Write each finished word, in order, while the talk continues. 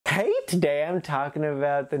Hey, today I'm talking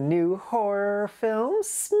about the new horror film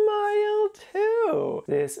Smile 2.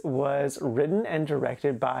 This was written and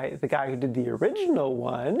directed by the guy who did the original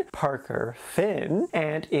one, Parker Finn,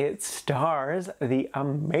 and it stars the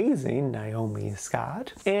amazing Naomi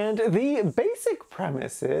Scott. And the basic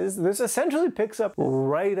premise is this essentially picks up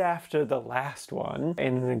right after the last one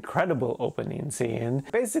in an incredible opening scene.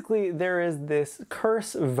 Basically, there is this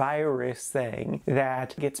curse virus thing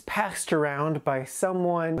that gets passed around by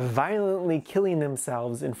someone violently killing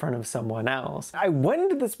themselves in front of someone else. I went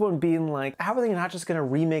into this one being like, how are they not just gonna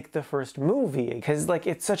remake the first movie? Because like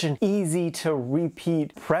it's such an easy to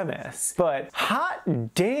repeat premise. But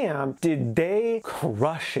hot damn, did they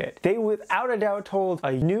crush it. They without a doubt told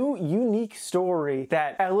a new, unique story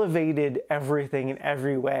that elevated everything in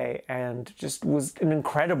every way and just was an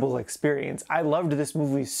incredible experience. I loved this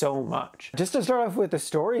movie so much. Just to start off with the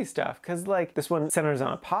story stuff, because like this one centers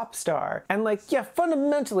on a pop star, and like, yeah,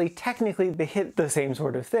 fundamentally, technically, they hit the same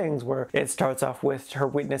sort of things where it starts off with her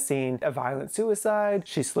witnessing a violent suicide,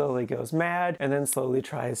 she slowly goes mad, and then slowly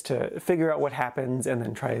tries to figure out what happens and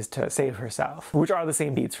then tries to save herself, which are the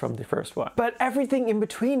same beats from the first one. But everything in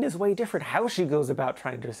between is way different. How she goes about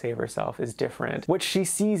trying to save herself is different. What she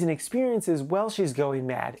sees and experiences while she's going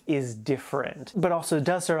mad is different, but also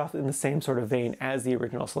does start off in the same sort of vein as the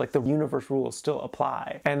original, so like the universe rules still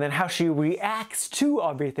apply. And then how she reacts to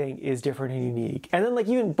everything is different and unique. And then like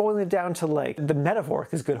even boiling it down to like the metaphor,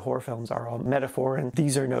 because good horror films are all metaphor and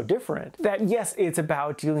these are no different. That yes, it's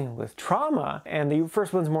about dealing with trauma, and the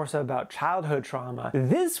first one's more so about childhood trauma.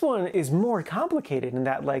 This one is more complicated in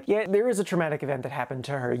that like, yeah, there is a traumatic event that happened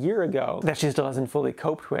to her a year ago that she still hasn't fully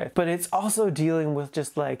coped with, but it's also dealing with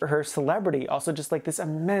just like her celebrity, also just like this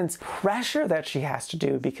immense pressure that she has to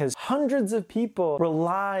do because hundreds of people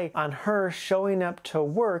rely on her showing up to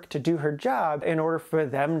work to do her job in order for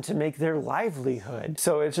them to make their livelihood.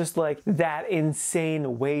 So it's just like that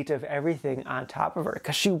insane weight of everything on top of her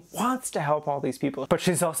because she wants to help all these people, but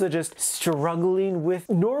she's also just struggling with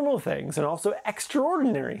normal things and also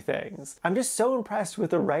extraordinary things. I'm just so impressed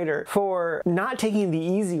with the writer for not taking the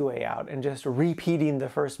easy way out and just repeating the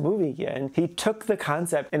first movie again. He took the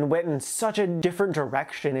concept and went in such a different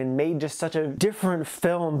direction and made just such a different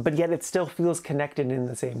film, but yet it still feels connected in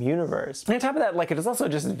the same universe. And on top of that, like it is also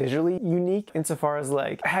just visually unique insofar as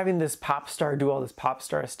like having this pop star do all this pop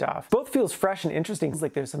star stuff. Both feels fresh and interesting. It's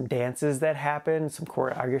like there's some dances that happen, some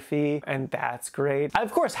choreography, and that's great. I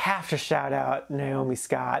of course have to shout out Naomi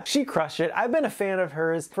Scott. She crushed it. I've been a fan of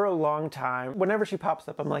hers for a long time. Whenever she pops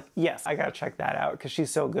up, I'm like, yes, I gotta check that out because she's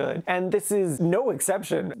so good. And this is no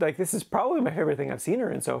exception. Like this is probably my favorite thing I've seen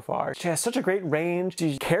her in so far. She has such a great range.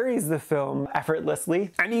 She carries the film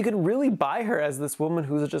effortlessly, and you can really buy her as this woman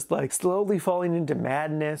who's just like slowly falling into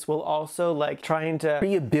madness while also like trying to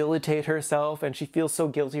rehabilitate herself, and she feels so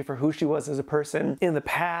guilty for who she was as a person in the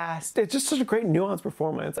past. It's just such a great nuanced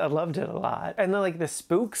performance. I loved it a lot. And then like the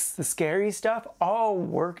spooks, the scary stuff all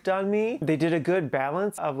worked on me. They did a good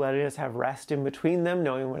balance of letting us have rest in between them,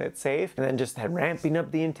 knowing when it's safe, and then just ramping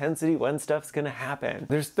up the intensity when stuff's gonna happen.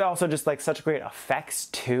 There's also just like such great effects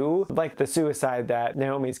too. Like the suicide that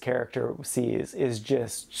Naomi's character sees is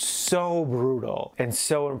just so brutal and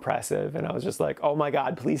so impressive, and I was just like, oh my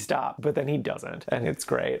god, please stop. But then he doesn't, and it's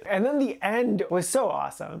great. And then the end was so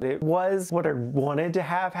awesome. It was what I wanted to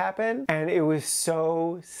have happen, and it was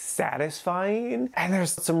so satisfying. And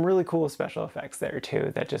there's some really cool special effects there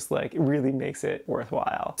too that just like really makes it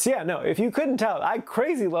worthwhile. So yeah, no, if you couldn't tell, I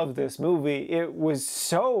crazy loved this movie. It was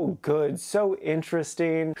so good, so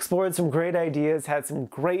interesting, explored some great ideas, had some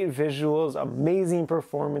great visuals, amazing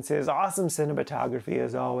performances, awesome cinematography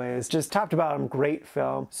as always. Just top to bottom, great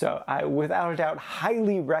film. So I, without a doubt,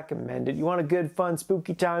 highly recommend it. You want a good, fun,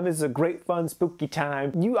 spooky time? This is a great, fun, spooky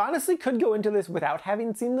time. You honestly could go into this without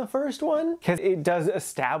having seen the first one, because it does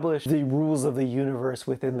establish the rules of the universe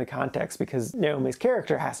within the context, because Naomi's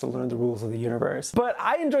character has to learn the rules of the universe. But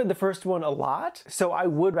I enjoyed the first one a lot, so I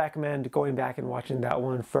would recommend going back and watching that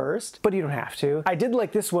one first, but you don't have to. I did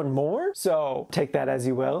like this one more, so take that as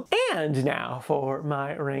you will. And now for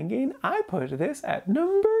my ranking, I put this at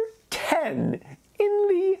number 10 in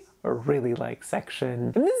the really like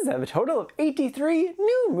section. And this is a total of 83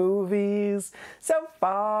 new movies so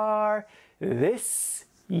far this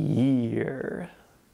year.